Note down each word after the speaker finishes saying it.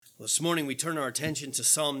This morning we turn our attention to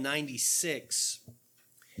Psalm 96,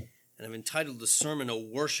 and I've entitled the sermon, "O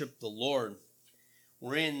Worship the Lord."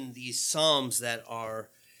 We're in these psalms that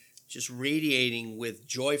are just radiating with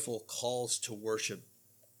joyful calls to worship,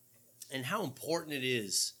 and how important it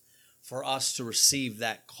is for us to receive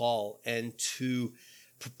that call and to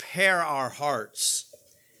prepare our hearts,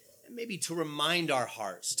 and maybe to remind our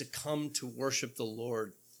hearts to come to worship the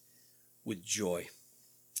Lord with joy,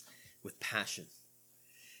 with passion.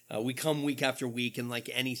 We come week after week, and like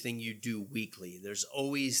anything you do weekly, there's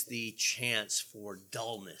always the chance for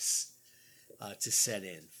dullness to set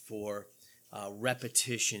in, for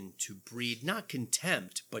repetition to breed not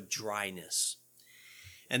contempt, but dryness.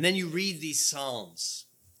 And then you read these psalms,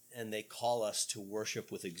 and they call us to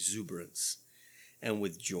worship with exuberance and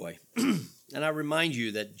with joy. And I remind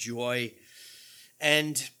you that joy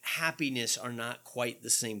and happiness are not quite the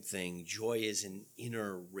same thing. Joy is an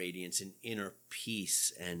inner radiance, an inner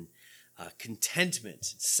peace, and contentment,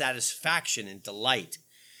 satisfaction, and delight,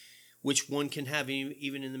 which one can have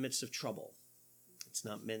even in the midst of trouble. It's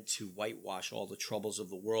not meant to whitewash all the troubles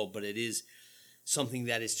of the world, but it is something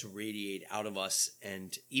that is to radiate out of us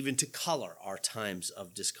and even to color our times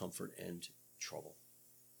of discomfort and trouble.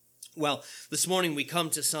 Well, this morning we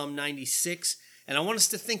come to Psalm 96, and I want us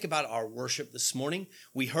to think about our worship this morning.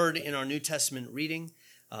 We heard in our New Testament reading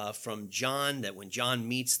from John that when John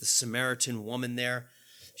meets the Samaritan woman there,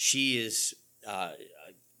 she is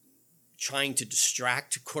trying to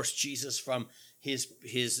distract, of course, Jesus from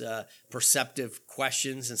his perceptive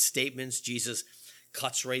questions and statements. Jesus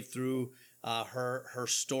cuts right through her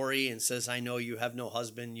story and says, "I know you have no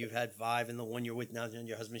husband, you've had 5, and the one you're with now is not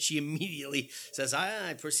your husband." She immediately says,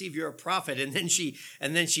 I perceive you're a prophet. And then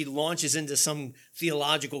she launches into some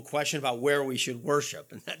theological question about where we should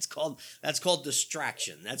worship. And that's called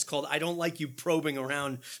distraction. That's called, "I don't like you probing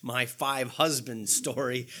around my 5 husbands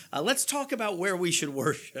story. Let's talk about where we should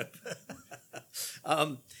worship."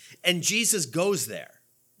 And Jesus goes there.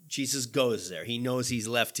 Jesus goes there. He knows he's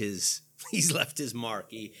left his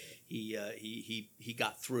mark. He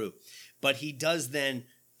got through. But he does then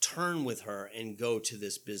turn with her and go to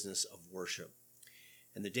this business of worship.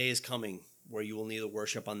 And the day is coming where you will neither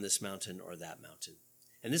worship on this mountain or that mountain.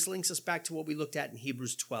 And this links us back to what we looked at in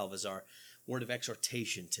Hebrews 12 as our word of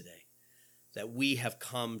exhortation today, that we have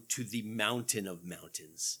come to the mountain of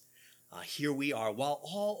mountains. Here we are. While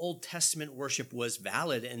all Old Testament worship was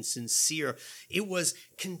valid and sincere, it was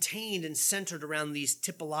contained and centered around these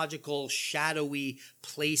typological, shadowy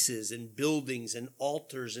places and buildings and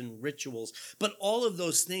altars and rituals. But all of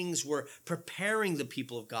those things were preparing the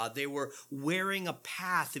people of God. They were wearing a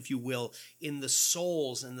path, if you will, in the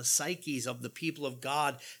souls and the psyches of the people of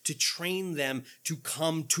God to train them to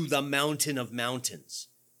come to the mountain of mountains.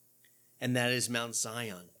 And that is Mount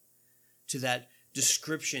Zion, to that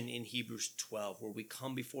description in Hebrews 12, where we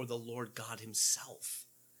come before the Lord God himself.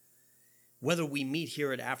 Whether we meet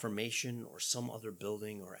here at Affirmation or some other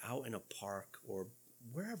building or out in a park or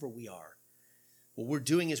wherever we are, what we're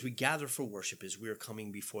doing as we gather for worship is we are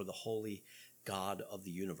coming before the holy God of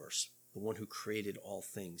the universe, the one who created all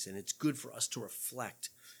things. And it's good for us to reflect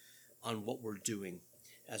on what we're doing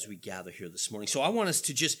as we gather here this morning. So I want us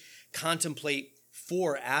to just contemplate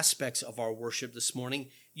 4 aspects of our worship this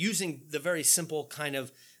morning, using the very simple kind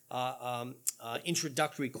of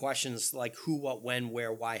introductory questions like who, what, when,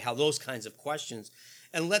 where, why, how, those kinds of questions,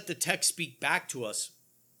 and let the text speak back to us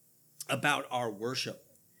about our worship.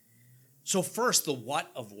 So first, the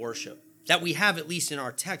what of worship that we have, at least in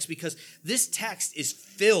our text, because this text is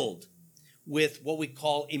filled with what we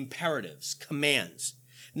call imperatives, commands,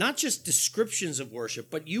 not just descriptions of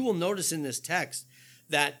worship, but you will notice in this text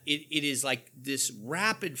that it is like this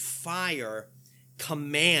rapid fire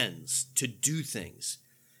commands to do things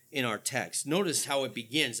in our text. Notice how it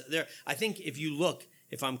begins. I think if you look,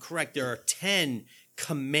 if I'm correct, there are 10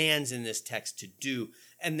 commands in this text to do,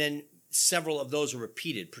 and then several of those are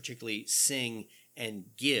repeated, particularly sing and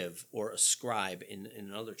give or ascribe in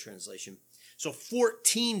another translation. So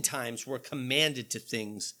 14 times we're commanded to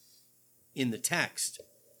things in the text,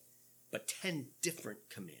 but 10 different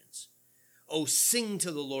commands. Oh, sing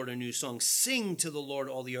to the Lord a new song. Sing to the Lord,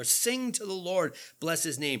 all the earth. Sing to the Lord, bless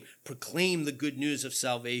his name. Proclaim the good news of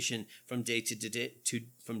salvation from day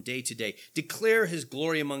to day. Declare his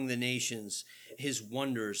glory among the nations, his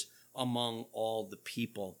wonders among all the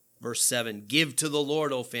people. Verse 7, give to the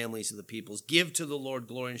Lord, O families of the peoples. Give to the Lord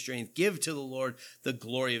glory and strength. Give to the Lord the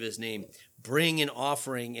glory of his name. Bring an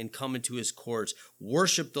offering and come into his courts.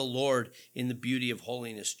 Worship the Lord in the beauty of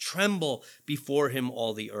holiness. Tremble before him,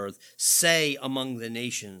 all the earth. Say among the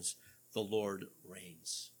nations, the Lord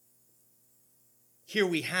reigns. Here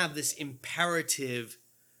we have this imperative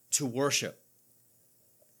to worship.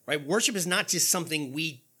 Right? Worship is not just something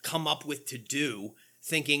we come up with to do,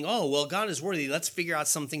 thinking, oh, well, God is worthy. Let's figure out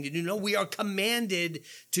something to do. No, we are commanded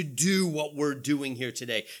to do what we're doing here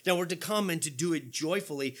today. Now, we're to come and to do it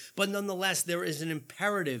joyfully, but nonetheless, there is an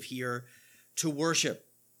imperative here to worship.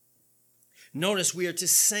 Notice we are to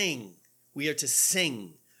sing. We are to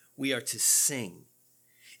sing. We are to sing.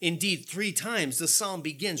 Indeed, 3 times the psalm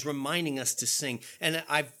begins reminding us to sing. And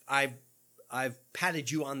I've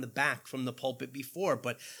patted you on the back from the pulpit before,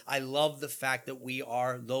 but I love the fact that we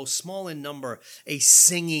are, though small in number, a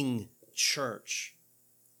singing church.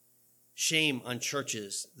 Shame on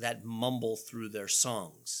churches that mumble through their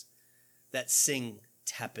songs, that sing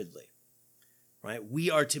tepidly, right?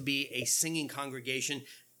 We are to be a singing congregation,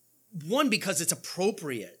 1, because it's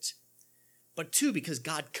appropriate, but 2, because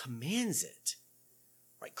God commands it,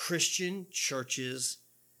 right? Christian churches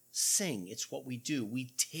sing. It's what we do.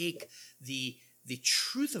 We take the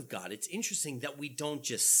truth of God. It's interesting that we don't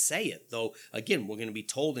just say it, though, again, we're going to be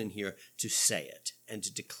told in here to say it and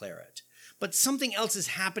to declare it. But something else is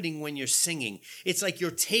happening when you're singing. It's like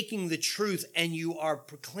you're taking the truth and you are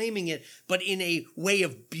proclaiming it, but in a way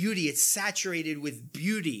of beauty. It's saturated with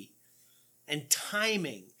beauty and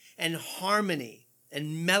timing and harmony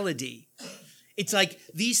and melody. It's like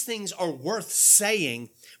these things are worth saying,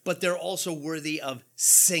 but they're also worthy of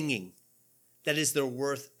singing. That is, they're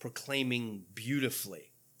worth proclaiming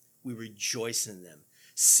beautifully. We rejoice in them.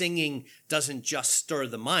 Singing doesn't just stir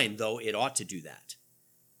the mind, though it ought to do that,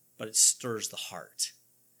 but it stirs the heart,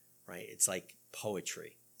 right? It's like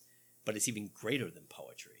poetry, but it's even greater than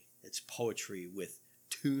poetry. It's poetry with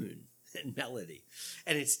tune and melody,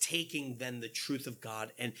 and it's taking then the truth of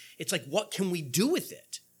God, and it's like, what can we do with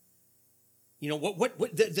it? You know,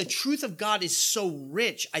 the truth of God is so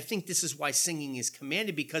rich. I think this is why singing is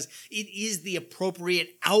commanded, because it is the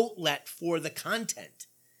appropriate outlet for the content.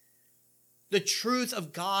 The truth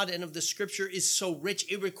of God and of the scripture is so rich,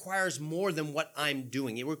 it requires more than what I'm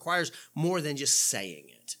doing. It requires more than just saying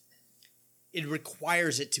it. It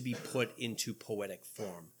requires it to be put into poetic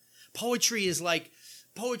form. Poetry is, I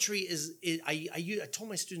told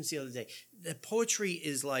my students the other day that poetry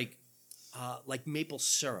is like maple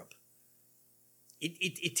syrup.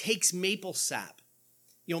 It takes maple sap.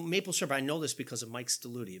 You know, maple syrup, I know this because of Mike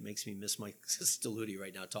Stelluti. It makes me miss Mike Stelluti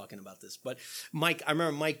right now talking about this. But Mike, I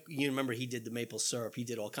remember Mike, you remember he did the maple syrup. He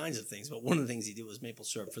did all kinds of things, but one of the things he did was maple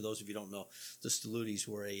syrup. For those of you who don't know, the Stellutis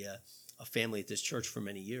were a family at this church for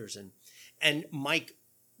many years. And Mike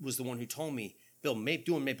was the one who told me, Bill,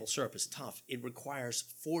 doing maple syrup is tough. It requires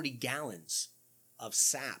 40 gallons of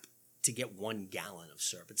sap to get 1 gallon of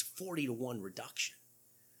syrup. It's 40-to-1 reduction.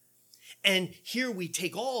 And here we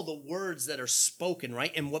take all the words that are spoken,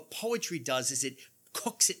 right? And what poetry does is it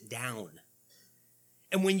cooks it down.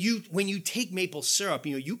 And when you take maple syrup,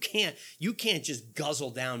 you know, you can't just guzzle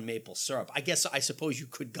down maple syrup. I suppose you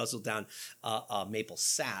could guzzle down maple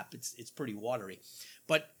sap. It's pretty watery.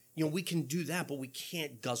 But you know, we can do that, but we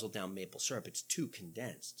can't guzzle down maple syrup. It's too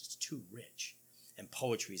condensed. It's too rich. And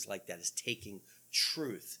poetry is like that. It's taking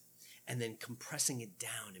truth and then compressing it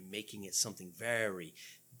down and making it something very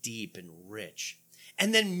deep and rich.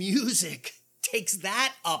 And then music takes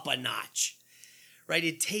that up a notch, right?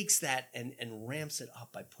 It takes that and ramps it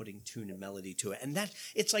up by putting tune and melody to it. And that,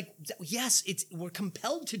 it's like, yes, we're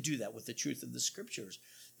compelled to do that with the truth of the scriptures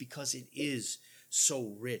because it is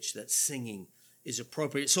so rich that singing is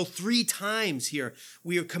appropriate. So 3 times here,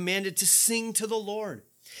 we are commanded to sing to the Lord.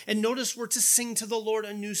 And notice we're to sing to the Lord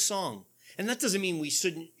a new song. And that doesn't mean we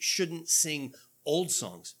shouldn't sing old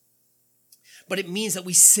songs. But it means that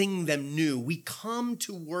we sing them new. We come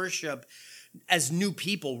to worship as new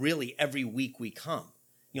people, really, every week we come.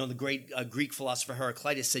 You know, the great Greek philosopher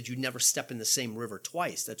Heraclitus said you never step in the same river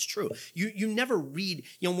twice. That's true. You never read,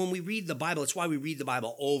 you know, when we read the Bible, it's why we read the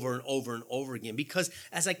Bible over and over and over again. Because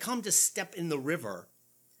as I come to step in the river,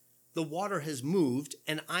 the water has moved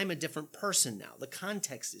and I'm a different person now. The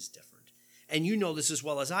context is different. And you know this as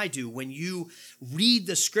well as I do. When you read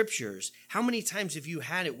the scriptures, how many times have you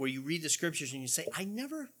had it where you read the scriptures and you say, I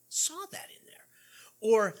never saw that in there?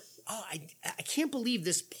 Or, oh, I can't believe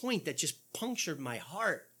this point that just punctured my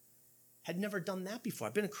heart. Had never done that before.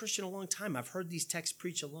 I've been a Christian a long time. I've heard these texts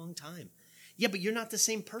preached a long time. Yeah, but you're not the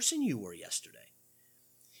same person you were yesterday.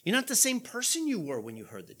 You're not the same person you were when you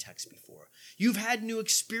heard the text before. You've had new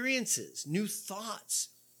experiences, new thoughts,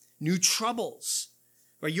 new troubles.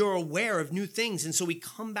 Or you're aware of new things. And so we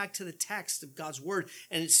come back to the text of God's word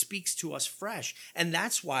and it speaks to us fresh. And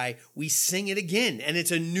that's why we sing it again. And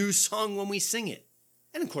it's a new song when we sing it.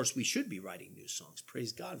 And of course, we should be writing new songs.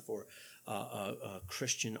 Praise God for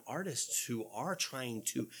Christian artists who are trying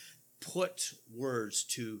to put words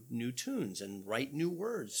to new tunes and write new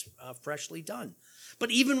words, freshly done.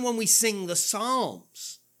 But even when we sing the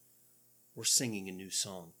Psalms, we're singing a new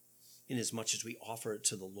song, inasmuch as we offer it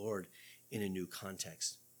to the Lord in a new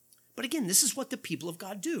context. But again, this is what the people of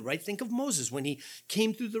God do, right? Think of Moses when he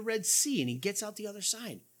came through the Red Sea and he gets out the other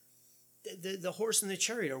side. The horse and the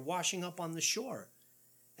chariot are washing up on the shore.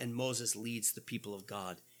 And Moses leads the people of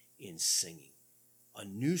God in singing a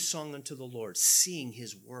new song unto the Lord, seeing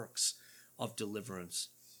his works of deliverance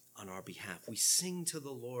on our behalf. We sing to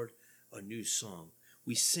the Lord a new song.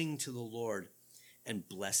 We sing to the Lord and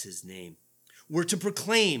bless his name. We're to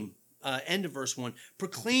proclaim, end of verse 1,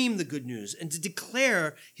 proclaim the good news and to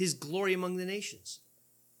declare his glory among the nations.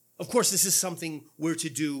 Of course, this is something we're to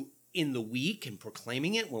do in the week and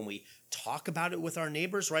proclaiming it when we talk about it with our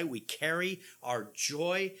neighbors, right? We carry our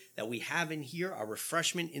joy that we have in here, our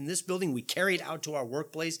refreshment in this building. We carry it out to our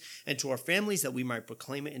workplace and to our families that we might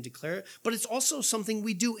proclaim it and declare it. But it's also something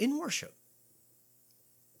we do in worship.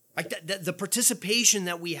 Like the participation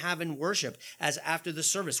that we have in worship, as after the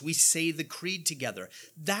service, we say the creed together.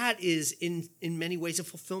 That is in many ways a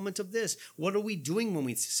fulfillment of this. What are we doing when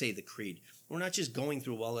we say the creed? We're not just going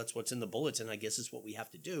through, well, that's what's in the bulletin, I guess it's what we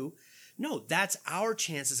have to do. No, that's our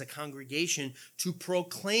chance as a congregation to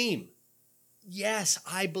proclaim, yes,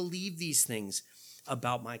 I believe these things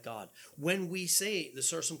about my God. When we say the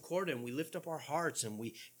Sursum Corda and we lift up our hearts and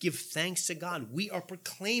we give thanks to God, we are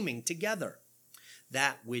proclaiming together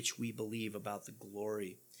that which we believe about the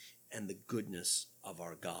glory and the goodness of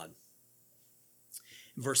our God.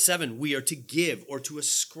 Verse 7, we are to give or to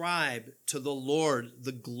ascribe to the Lord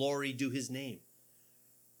the glory due his name.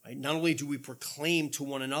 Right? Not only do we proclaim to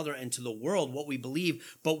one another and to the world what we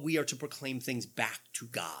believe, but we are to proclaim things back to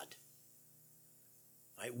God.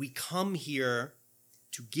 Right? We come here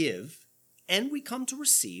to give and we come to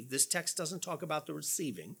receive. This text doesn't talk about the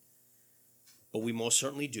receiving, but we most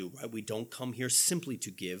certainly do, right? We don't come here simply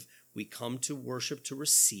to give. We come to worship to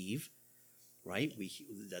receive, right?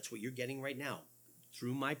 That's what you're getting right now.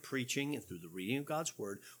 Through my preaching and through the reading of God's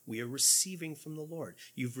word, we are receiving from the Lord.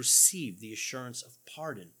 You've received the assurance of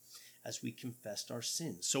pardon as we confessed our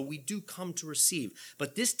sins. So we do come to receive.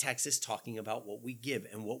 But this text is talking about what we give.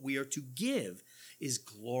 And what we are to give is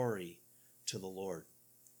glory to the Lord.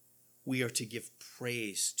 We are to give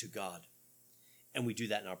praise to God. And we do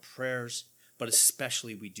that in our prayers, but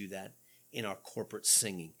especially we do that in our corporate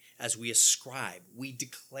singing. As we ascribe, we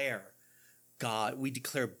declare God, we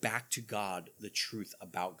declare back to God the truth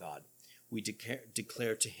about God. We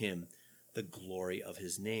declare to him the glory of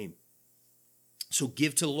his name. So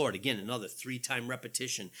give to the Lord. Again, another 3-time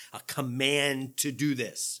repetition, a command to do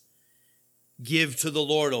this. Give to the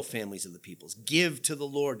Lord, O families of the peoples. Give to the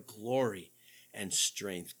Lord glory and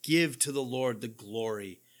strength. Give to the Lord the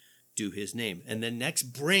glory due his name. And then next,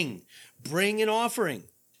 bring an offering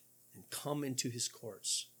and come into his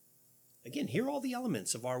courts. Again, here are all the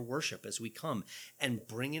elements of our worship as we come and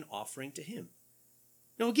bring an offering to him.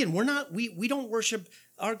 Now, again, we don't worship,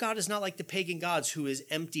 our God is not like the pagan gods who is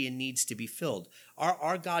empty and needs to be filled.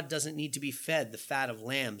 Our God doesn't need to be fed the fat of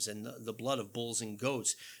lambs and the blood of bulls and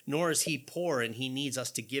goats, nor is he poor and he needs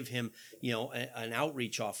us to give him, an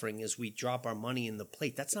outreach offering as we drop our money in the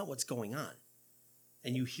plate. That's not what's going on.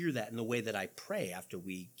 And you hear that in the way that I pray after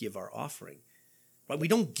we give our offering. But we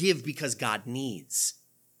don't give because God needs.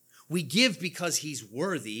 We give because he's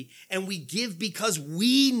worthy, and we give because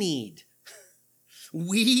we need.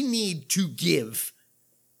 We need to give.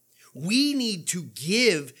 We need to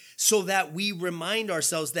give so that we remind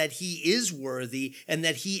ourselves that he is worthy and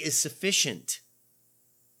that he is sufficient.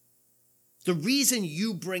 The reason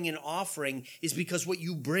you bring an offering is because what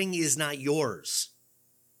you bring is not yours.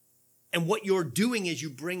 And what you're doing as you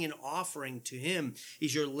bring an offering to him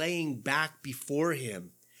is you're laying back before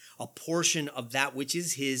him a portion of that which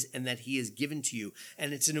is his and that he has given to you.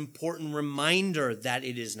 And it's an important reminder that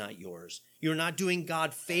it is not yours. You're not doing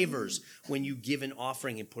God favors when you give an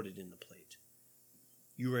offering and put it in the plate.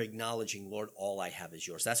 You are acknowledging, Lord, all I have is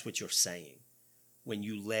yours. That's what you're saying when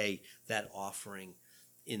you lay that offering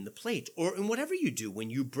in the plate, or in whatever you do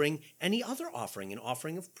when you bring any other offering, an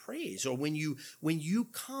offering of praise, or when you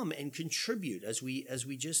come and contribute, as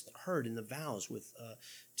we just heard in the vows with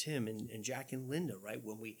Tim and Jack and Linda, right?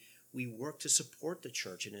 When we work to support the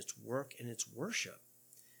church in its work and its worship,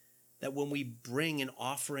 that when we bring an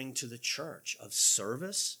offering to the church of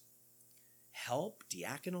service, help,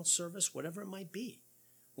 diaconal service, whatever it might be,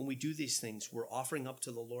 when we do these things, we're offering up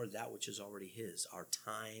to the Lord that which is already his, our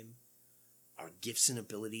time, our gifts and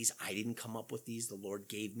abilities. I didn't come up with these. The Lord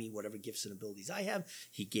gave me whatever gifts and abilities I have.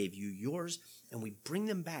 He gave you yours, and we bring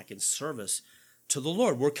them back in service to the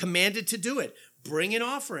Lord. We're commanded to do it. Bring an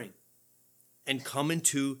offering. and come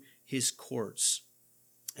into his courts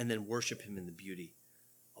and then worship him in the beauty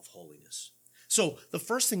of holiness. So the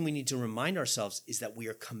first thing we need to remind ourselves is that we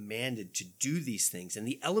are commanded to do these things. And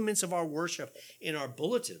the elements of our worship in our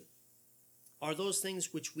bulletin are those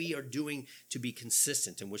things which we are doing to be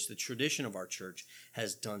consistent and which the tradition of our church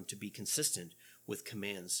has done to be consistent with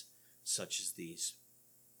commands such as these.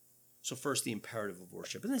 So first, the imperative of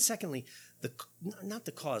worship. And then secondly,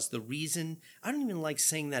 the reason. I don't even like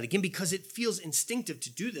saying that again because it feels instinctive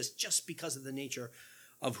to do this just because of the nature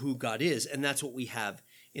of who God is. And that's what we have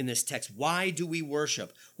in this text. Why do we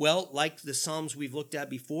worship? Well, like the Psalms we've looked at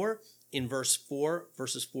before, in verses 4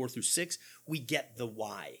 through 6, we get the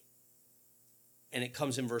why. And it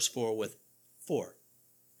comes in verse 4 with 4.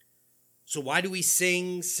 So why do we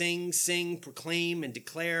sing, proclaim, and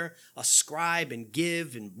declare, ascribe, and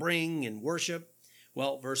give, and bring, and worship?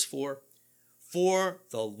 Well, verse 4, for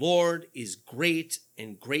the Lord is great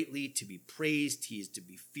and greatly to be praised. He is to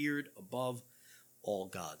be feared above all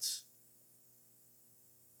gods.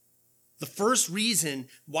 The first reason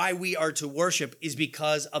why we are to worship is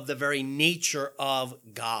because of the very nature of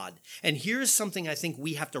God. And here's something I think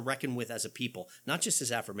we have to reckon with as a people, not just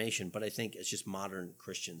as affirmation, but I think as just modern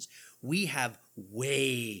Christians. We have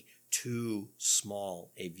way too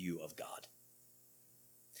small a view of God.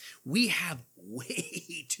 We have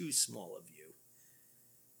way too small a view.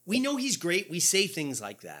 We know he's great. We say things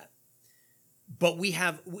like that. But we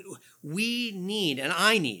need, and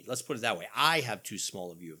I need, let's put it that way, I have too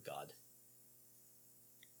small a view of God.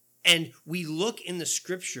 And we look in the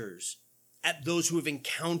scriptures at those who have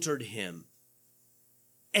encountered him.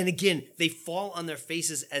 And again, they fall on their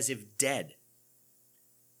faces as if dead.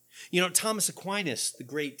 You know, Thomas Aquinas, the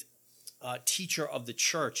great teacher of the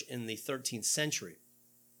church in the 13th century,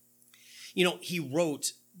 you know, he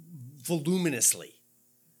wrote voluminously,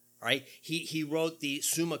 right? He wrote the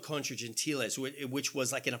Summa Contra Gentiles, which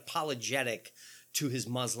was like an apologetic to his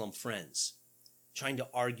Muslim friends, trying to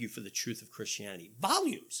argue for the truth of Christianity.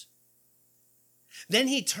 Volumes. Then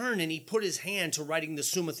he turned and he put his hand to writing the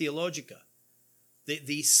Summa Theologica,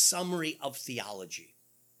 the summary of theology,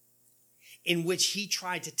 in which he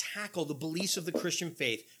tried to tackle the beliefs of the Christian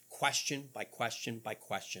faith question by question by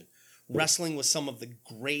question, wrestling with some of the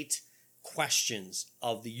great questions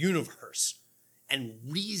of the universe and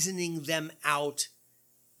reasoning them out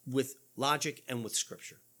with logic and with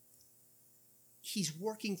scripture. He's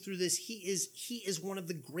working through this. He is one of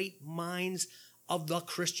the great minds of the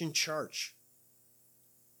Christian church.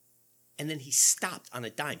 And then he stopped on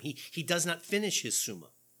a dime. He does not finish his Summa.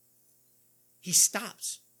 He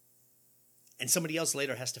stops. And somebody else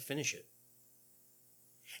later has to finish it.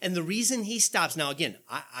 And the reason he stops, now again,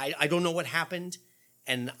 I don't know what happened,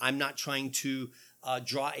 and I'm not trying to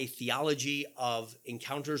draw a theology of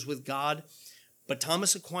encounters with God, but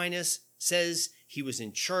Thomas Aquinas says he was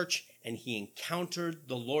in church and he encountered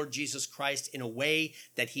the Lord Jesus Christ in a way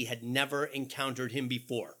that he had never encountered him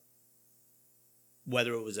before.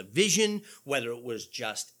 Whether it was a vision, whether it was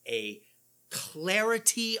just a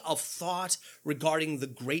clarity of thought regarding the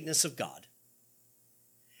greatness of God.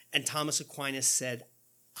 And Thomas Aquinas said,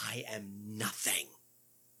 I am nothing.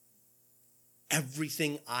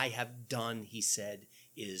 Everything I have done, he said,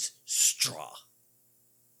 is straw.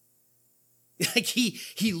 Like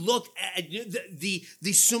he looked at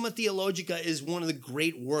the Summa Theologica is one of the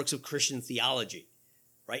great works of Christian theology,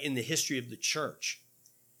 right, in the history of the church.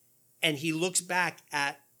 And he looks back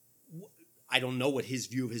at, I don't know what his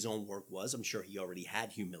view of his own work was. I'm sure he already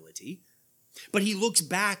had humility. But he looks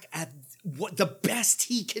back at what the best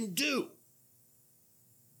he can do.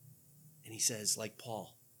 And he says, like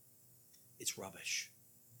Paul, it's rubbish.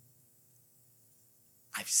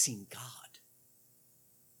 I've seen God.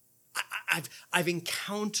 I've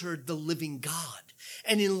encountered the living God.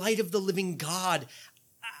 And in light of the living God,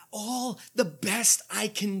 all the best I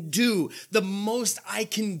can do, the most I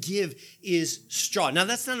can give is straw. Now,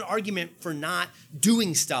 that's not an argument for not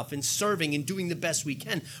doing stuff and serving and doing the best we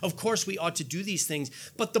can. Of course, we ought to do these things.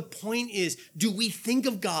 But the point is, do we think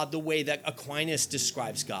of God the way that Aquinas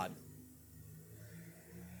describes God?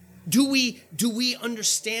 Do we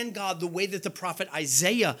understand God the way that the prophet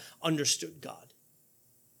Isaiah understood God?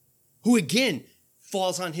 Who, again,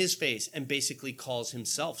 falls on his face and basically calls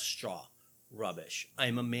himself straw. Rubbish. I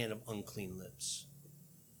am a man of unclean lips.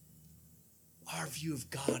 Our view of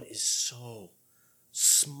God is so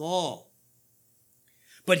small.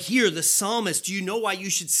 But here, the psalmist, do you know why you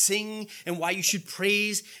should sing and why you should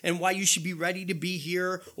praise and why you should be ready to be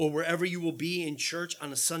here or wherever you will be in church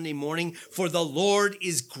on a Sunday morning? For the Lord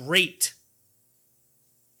is great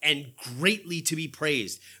and greatly to be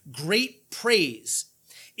praised. Great praise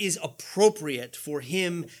is appropriate for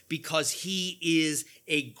him because he is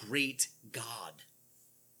a great God.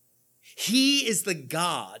 He is the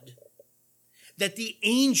God that the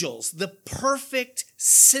angels, the perfect,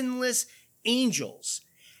 sinless angels,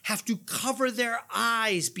 have to cover their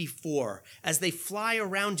eyes before as they fly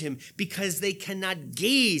around him because they cannot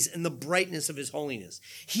gaze in the brightness of his holiness.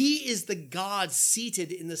 He is the God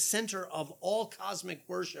seated in the center of all cosmic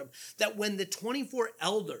worship, that when the 24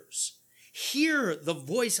 elders hear the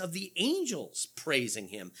voice of the angels praising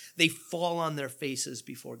him, they fall on their faces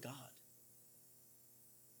before God.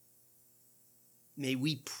 May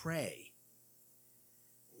we pray,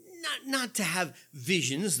 not to have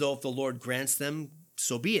visions, though if the Lord grants them,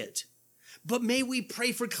 so be it. But may we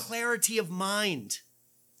pray for clarity of mind.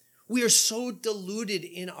 We are so deluded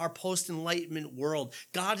in our post-enlightenment world.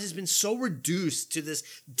 God has been so reduced to this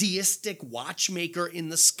deistic watchmaker in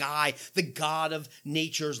the sky, the God of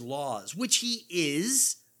nature's laws, which he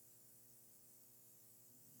is.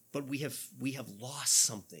 But we have lost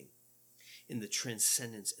something in the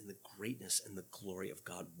transcendence and the greatness and the glory of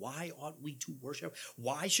God. Why ought we to worship?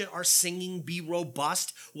 Why should our singing be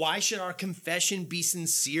robust? Why should our confession be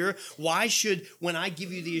sincere? Why should, when I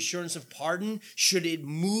give you the assurance of pardon, should it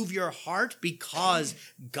move your heart? Because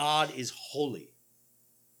God is holy,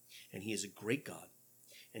 and he is a great God,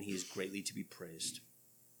 and he is greatly to be praised.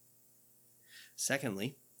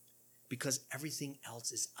 Secondly, because everything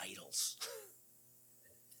else is idols.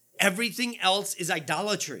 Everything else is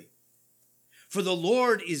idolatry. For the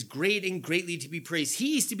Lord is great and greatly to be praised.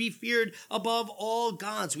 He is to be feared above all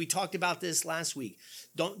gods. We talked about this last week.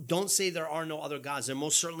 Don't say there are no other gods. There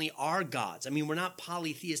most certainly are gods. I mean, we're not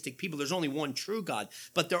polytheistic people. There's only one true God,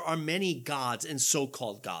 but there are many gods and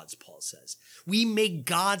so-called gods, Paul says. We make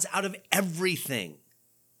gods out of everything.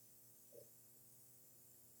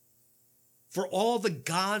 For all the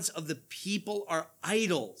gods of the people are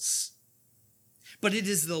idols, but it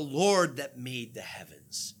is the Lord that made the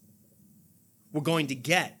heavens. We're going to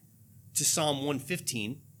get to Psalm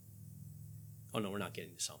 115. Oh, no, we're not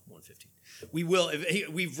getting to Psalm 115. We will.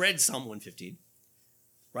 We've read Psalm 115,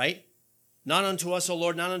 right? Not unto us, O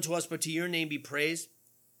Lord, not unto us, but to your name be praised.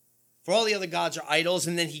 For all the other gods are idols,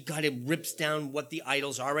 and then he kind of rips down what the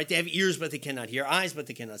idols are, right? They have ears, but they cannot hear, eyes, but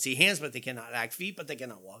they cannot see, hands, but they cannot act, feet, but they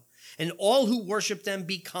cannot walk. And all who worship them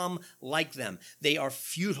become like them. They are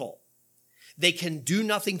futile. They can do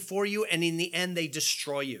nothing for you, and in the end, they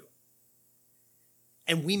destroy you.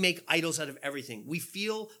 And we make idols out of everything. We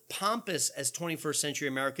feel pompous as 21st century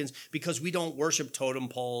Americans because we don't worship totem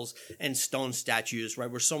poles and stone statues,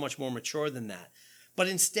 right? We're so much more mature than that. But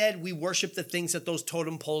instead, we worship the things that those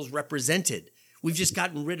totem poles represented. We've just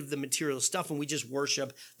gotten rid of the material stuff and we just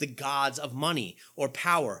worship the gods of money or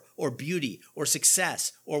power or beauty or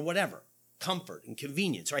success or whatever, comfort and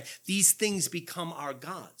convenience, right? These things become our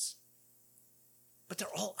gods. But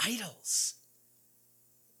they're all idols.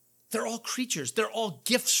 They're all creatures. They're all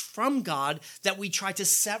gifts from God that we try to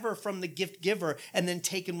sever from the gift giver and then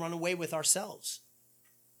take and run away with ourselves.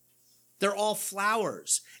 They're all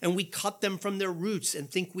flowers, and we cut them from their roots and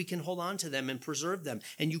think we can hold on to them and preserve them,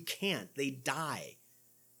 and you can't. They die.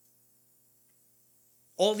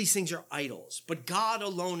 All these things are idols, but God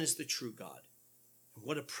alone is the true God. And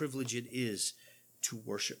what a privilege it is to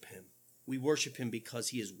worship him. We worship him because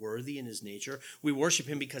he is worthy in his nature. We worship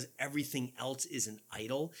him because everything else is an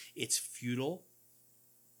idol. It's futile.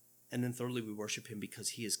 And then thirdly, we worship him because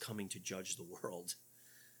he is coming to judge the world.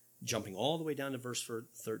 Jumping all the way down to verse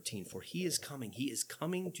 13. For he is coming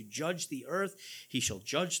to judge the earth. He shall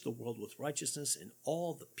judge the world with righteousness and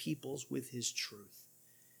all the peoples with his truth.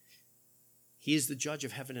 He is the judge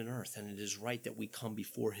of heaven and earth, and it is right that we come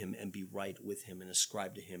before him and be right with him and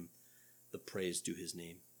ascribe to him the praise due his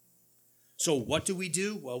name. So what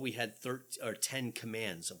do? Well, we had 10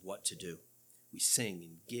 commands of what to do. We sing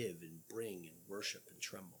and give and bring and worship and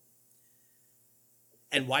tremble.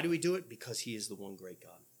 And why do we do it? Because he is the one great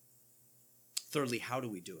God. Thirdly, how do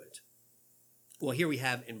we do it? Well, here we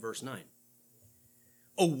have in verse 9.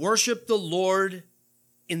 Oh, worship the Lord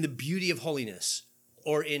in the beauty of holiness,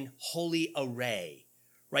 or in holy array,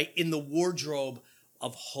 right? In the wardrobe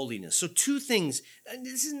of holiness. So two things, and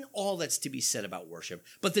this isn't all that's to be said about worship,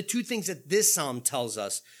 but the two things that this psalm tells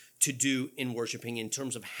us to do in worshiping in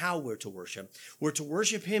terms of how we're to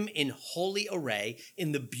worship him in holy array,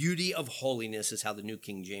 in the beauty of holiness is how the New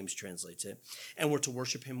King James translates it, and we're to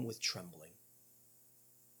worship him with trembling.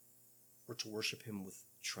 We're to worship him with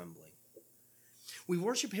trembling. We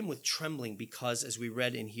worship him with trembling because, as we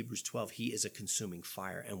read in Hebrews 12, he is a consuming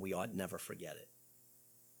fire, and we ought never forget it.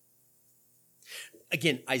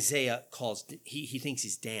 Again, Isaiah he thinks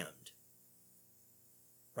he's damned,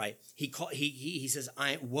 right? He says,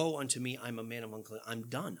 woe unto me, I'm a man of unclean. I'm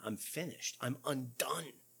done. I'm finished. I'm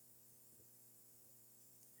undone.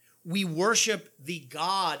 We worship the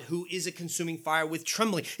God who is a consuming fire with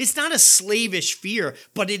trembling. It's not a slavish fear,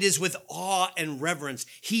 but it is with awe and reverence.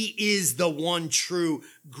 He is the one true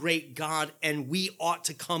great God, and we ought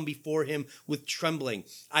to come before him with trembling.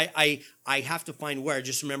 I have to find where. I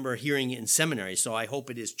just remember hearing it in seminary, so I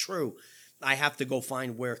hope it is true. I have to go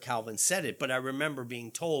find where Calvin said it, but I remember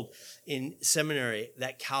being told in seminary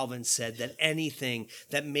that Calvin said that anything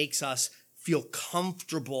that makes us feel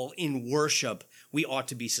comfortable in worship, we ought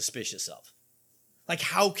to be suspicious of. Like,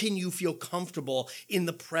 how can you feel comfortable in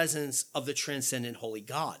the presence of the transcendent holy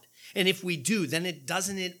God? And if we do, then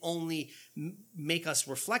doesn't it only make us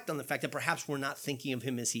reflect on the fact that perhaps we're not thinking of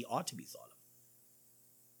him as he ought to be thought of?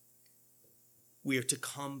 We are to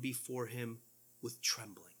come before him with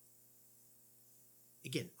trembling.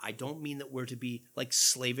 Again, I don't mean that we're to be like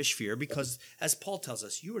slavish fear, because as Paul tells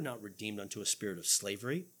us, you are not redeemed unto a spirit of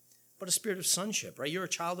slavery, but a spirit of sonship, right? You're a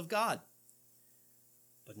child of God.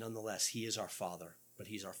 But nonetheless, he is our Father. But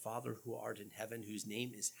he's our Father who art in heaven, whose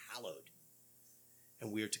name is hallowed.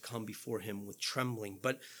 And we are to come before him with trembling,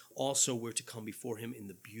 but also we're to come before him in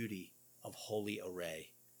the beauty of holy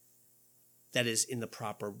array. That is, in the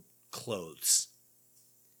proper clothes.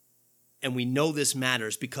 And we know this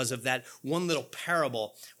matters because of that one little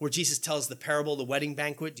parable where Jesus tells the parable, the wedding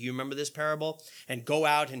banquet. Do you remember this parable? And go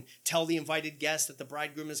out and tell the invited guests that the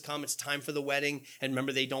bridegroom has come. It's time for the wedding. And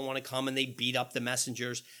remember, they don't want to come, and they beat up the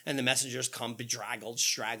messengers. And the messengers come bedraggled,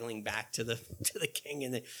 straggling back to the king.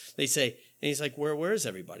 And they say, and he's like, where is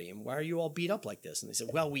everybody? And why are you all beat up like this? And they said,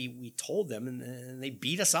 well, we told them, and they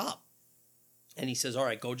beat us up. And he says, all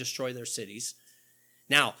right, go destroy their cities.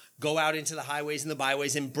 Now, go out into the highways and the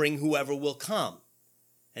byways and bring whoever will come.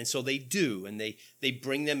 And so they do, and they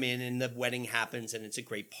bring them in, and the wedding happens, and it's a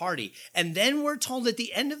great party. And then we're told at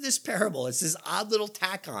the end of this parable, it's this odd little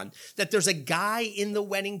tack on, that there's a guy in the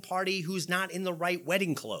wedding party who's not in the right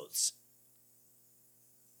wedding clothes.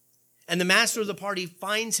 And the master of the party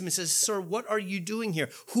finds him and says, sir, what are you doing here?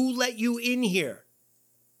 Who let you in here?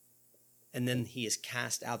 And then he is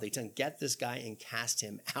cast out. They tell him, get this guy and cast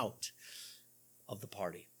him out of the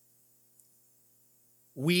party.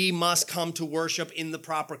 We must come to worship in the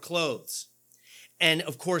proper clothes. And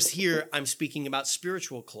of course, here I'm speaking about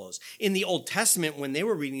spiritual clothes. In the Old Testament, when they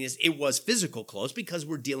were reading this, it was physical clothes because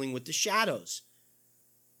we're dealing with the shadows.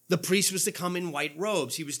 The priest was to come in white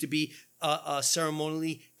robes. He was to be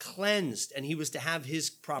ceremonially cleansed, and he was to have his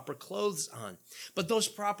proper clothes on. But those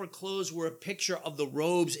proper clothes were a picture of the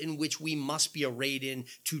robes in which we must be arrayed in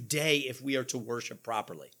today if we are to worship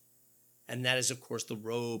properly. And that is, of course, the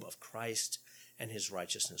robe of Christ and his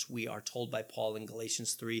righteousness. We are told by Paul in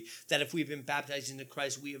Galatians 3 that if we've been baptized into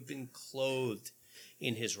Christ, we have been clothed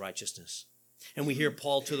in his righteousness. And we hear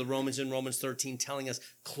Paul to the Romans in Romans 13 telling us,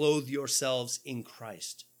 clothe yourselves in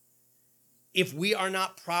Christ. If we are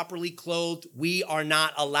not properly clothed, we are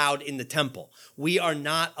not allowed in the temple. We are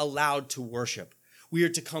not allowed to worship. We are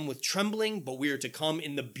to come with trembling, but we are to come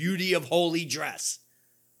in the beauty of holy dress.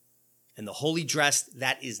 And the holy dress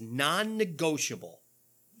that is non-negotiable,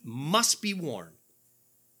 must be worn,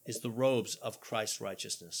 is the robes of Christ's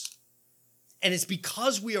righteousness. And it's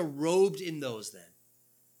because we are robed in those then,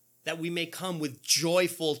 that we may come with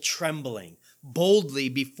joyful trembling, boldly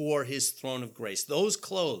before his throne of grace. Those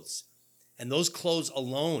clothes, and those clothes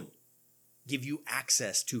alone, give you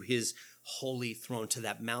access to his holy throne, to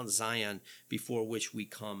that Mount Zion before which we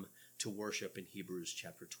come to worship in Hebrews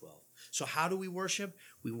chapter 12. So how do we worship?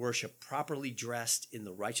 We worship properly dressed in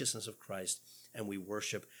the righteousness of Christ, and we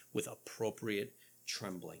worship with appropriate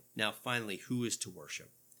trembling. Now, finally, who is to worship?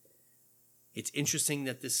 It's interesting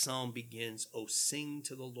that this psalm begins, "Oh, sing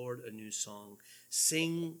to the Lord a new song.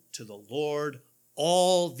 Sing to the Lord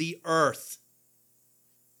all the earth."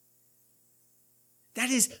 That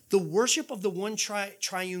is, the worship of the one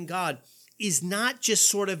triune God is not just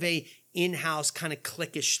sort of a in-house kind of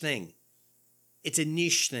cliquish thing. It's a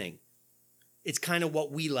niche thing. It's kind of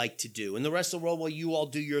what we like to do. And the rest of the world, well, you all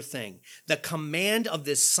do your thing. The command of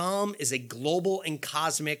this psalm is a global and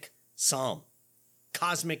cosmic psalm.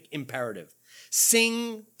 Cosmic imperative.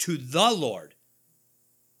 Sing to the Lord,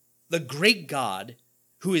 the great God,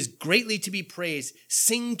 who is greatly to be praised.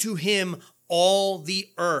 Sing to him all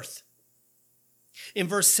the earth. In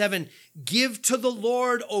verse 7, give to the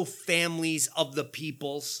Lord, O families of the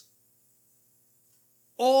peoples.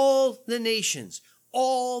 All the nations,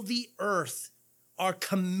 all the earth are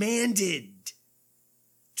commanded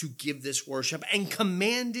to give this worship and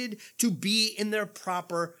commanded to be in their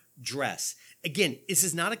proper dress. Again, this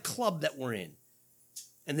is not a club that we're in.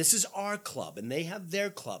 And this is our club, and they have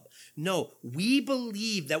their club. No, we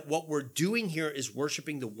believe that what we're doing here is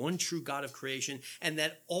worshiping the one true God of creation, and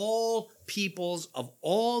that all peoples of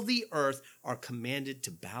all the earth are commanded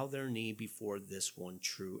to bow their knee before this one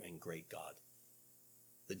true and great God.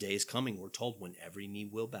 The day is coming, we're told, when every knee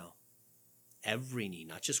will bow. Every knee,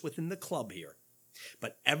 not just within the club here,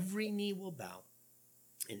 but every knee will bow,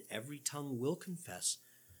 and every tongue will confess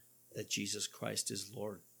that Jesus Christ is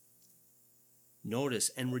Lord. Notice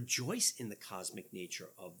and rejoice in the cosmic nature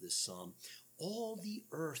of this psalm. All the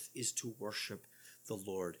earth is to worship the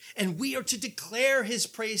Lord. And we are to declare his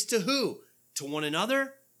praise to who? To one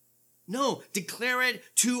another? No, declare it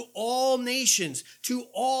to all nations, to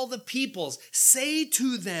all the peoples. Say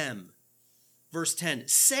to them, verse 10,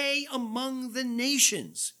 say among the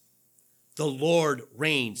nations, the Lord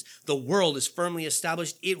reigns. The world is firmly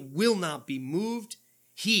established. It will not be moved.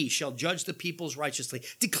 He shall judge the peoples righteously.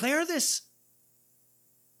 Declare this.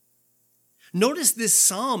 Notice this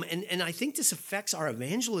psalm, and I think this affects our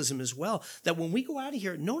evangelism as well, that when we go out of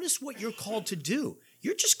here, notice what you're called to do.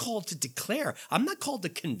 You're just called to declare. I'm not called to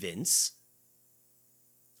convince.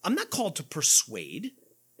 I'm not called to persuade.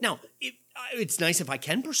 Now, it's nice if I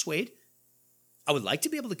can persuade. I would like to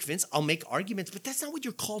be able to convince. I'll make arguments, but that's not what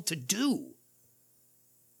you're called to do.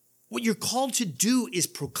 What you're called to do is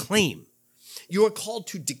proclaim. You are called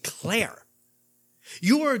to declare.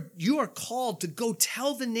 You are called to go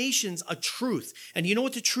tell the nations a truth. And you know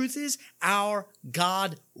what the truth is? Our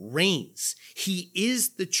God reigns. He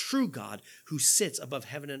is the true God who sits above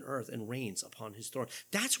heaven and earth and reigns upon his throne.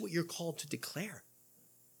 That's what you're called to declare.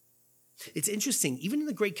 It's interesting, even in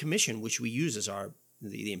the Great Commission, which we use as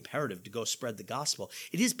the imperative to go spread the gospel,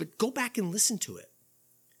 it is, but go back and listen to it.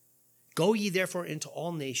 Go ye therefore into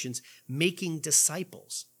all nations, making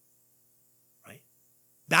disciples.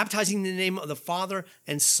 Baptizing in the name of the Father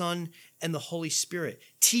and Son and the Holy Spirit,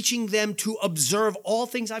 teaching them to observe all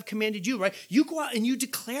things I've commanded you, right? You go out and you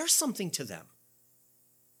declare something to them.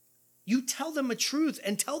 You tell them a truth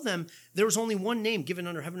and tell them there is only one name given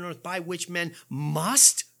under heaven and earth by which men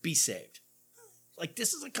must be saved. Like,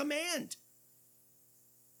 this is a command.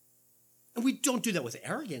 And we don't do that with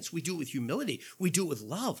arrogance. We do it with humility. We do it with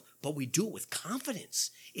love, but we do it with confidence.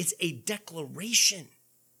 It's a declaration.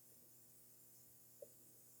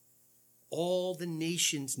 All the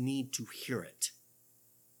nations need to hear it.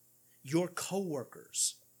 Your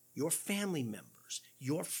coworkers, your family members,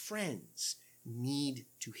 your friends need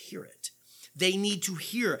to hear it. They need to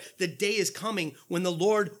hear the day is coming when the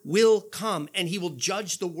Lord will come and he will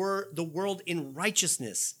judge the world in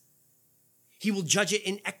righteousness. He will judge it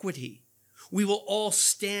in equity. We will all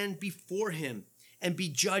stand before him and be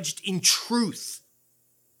judged in truth.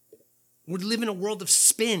 We live in a world of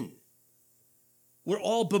spin. We're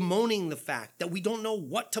all bemoaning the fact that we don't know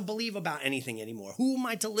what to believe about anything anymore. Who am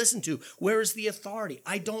I to listen to? Where is the authority?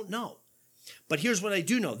 I don't know. But here's what I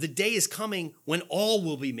do know. The day is coming when all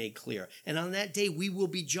will be made clear. And on that day, we will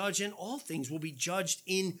be judged, and all things will be judged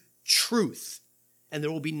in truth. And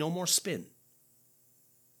there will be no more spin.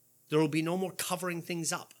 There will be no more covering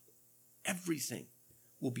things up. Everything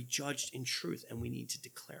will be judged in truth, and we need to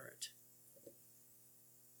declare it.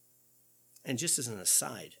 And just as an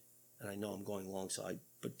aside, and I know I'm going long,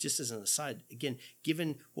 but just as an aside, again,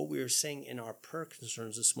 given what we were saying in our prayer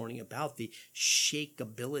concerns this morning about the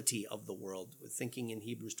shakeability of the world, we're thinking in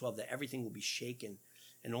Hebrews 12 that everything will be shaken,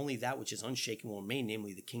 and only that which is unshaken will remain,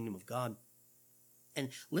 namely the kingdom of God. And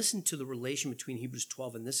listen to the relation between Hebrews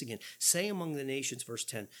 12 and this again. Say among the nations, verse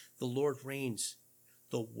 10, the Lord reigns.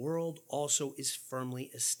 The world also is firmly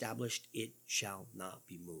established. It shall not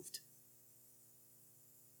be moved.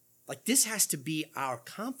 Like, this has to be our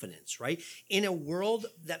confidence, right? In a world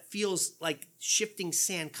that feels like shifting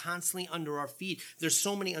sand constantly under our feet, there's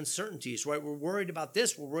so many uncertainties, right? We're worried about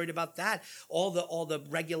this, we're worried about that, all the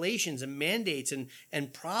regulations and mandates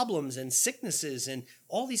and problems and sicknesses and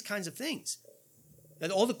all these kinds of things.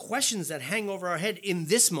 And all the questions that hang over our head in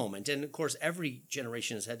this moment. And of course, every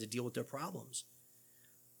generation has had to deal with their problems.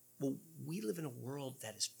 Well, we live in a world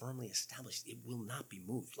that is firmly established. It will not be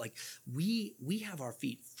moved. Like, we have our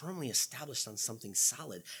feet firmly established on something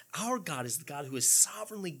solid. Our God is the God who is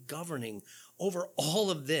sovereignly governing over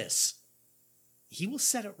all of this. He will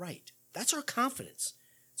set it right. That's our confidence.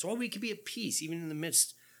 That's why we can be at peace, even in the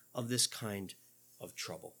midst of this kind of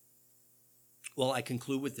trouble. Well, I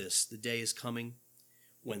conclude with this. The day is coming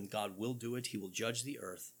when God will do it. He will judge the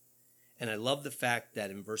earth. And I love the fact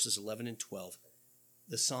that in verses 11 and 12,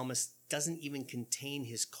 the psalmist doesn't even contain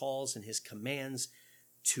his calls and his commands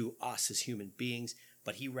to us as human beings,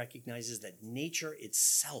 but he recognizes that nature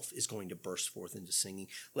itself is going to burst forth into singing.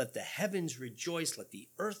 Let the heavens rejoice, let the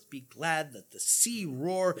earth be glad, let the sea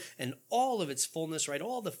roar and all of its fullness, right?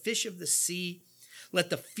 All the fish of the sea. Let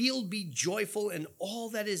the field be joyful and all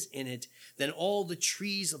that is in it. Then all the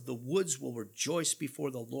trees of the woods will rejoice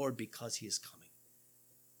before the Lord because he is coming.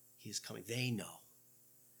 He is coming. They know.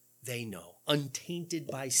 They know. Untainted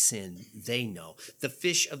by sin, they know. The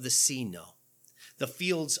fish of the sea know. The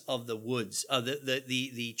fields of the woods,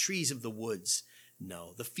 the trees of the woods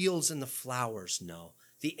know. The fields and the flowers know.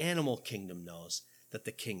 The animal kingdom knows that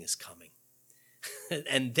the king is coming.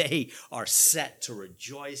 And they are set to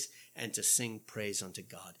rejoice and to sing praise unto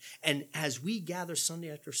God. And as we gather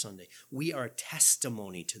Sunday after Sunday, we are a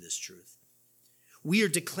testimony to this truth. We are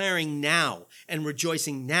declaring now and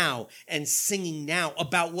rejoicing now and singing now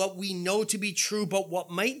about what we know to be true, but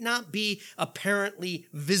what might not be apparently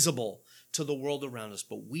visible to the world around us.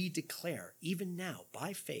 But we declare, even now,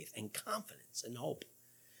 by faith and confidence and hope,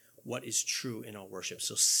 what is true in our worship.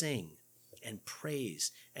 So sing and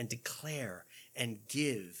praise and declare and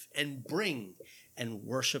give and bring and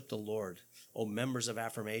worship the Lord, O members of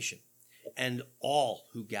Affirmation, and all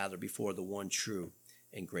who gather before the one true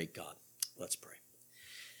and great God. Let's pray.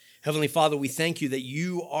 Heavenly Father, we thank you that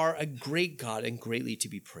you are a great God and greatly to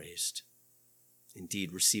be praised.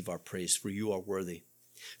 Indeed, receive our praise, for you are worthy.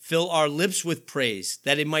 Fill our lips with praise,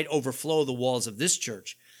 that it might overflow the walls of this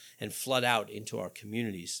church and flood out into our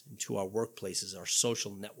communities, into our workplaces, our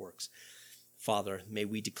social networks. Father, may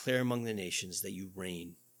we declare among the nations that you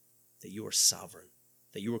reign, that you are sovereign,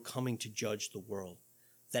 that you are coming to judge the world,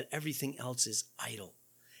 that everything else is idle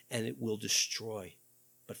and it will destroy.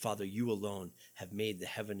 But Father, you alone have made the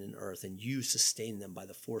heaven and earth, and you sustain them by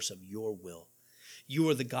the force of your will. You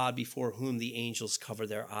are the God before whom the angels cover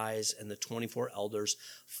their eyes and the 24 elders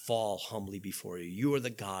fall humbly before you. You are the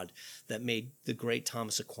God that made the great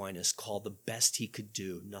Thomas Aquinas call the best he could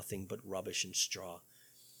do nothing but rubbish and straw.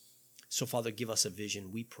 So, Father, give us a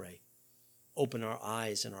vision, we pray. Open our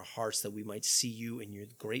eyes and our hearts that we might see you in your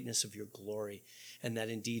greatness of your glory, and that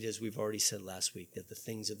indeed, as we've already said last week, that the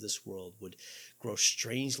things of this world would grow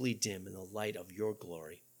strangely dim in the light of your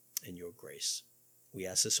glory and your grace. We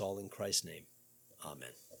ask this all in Christ's name. Amen.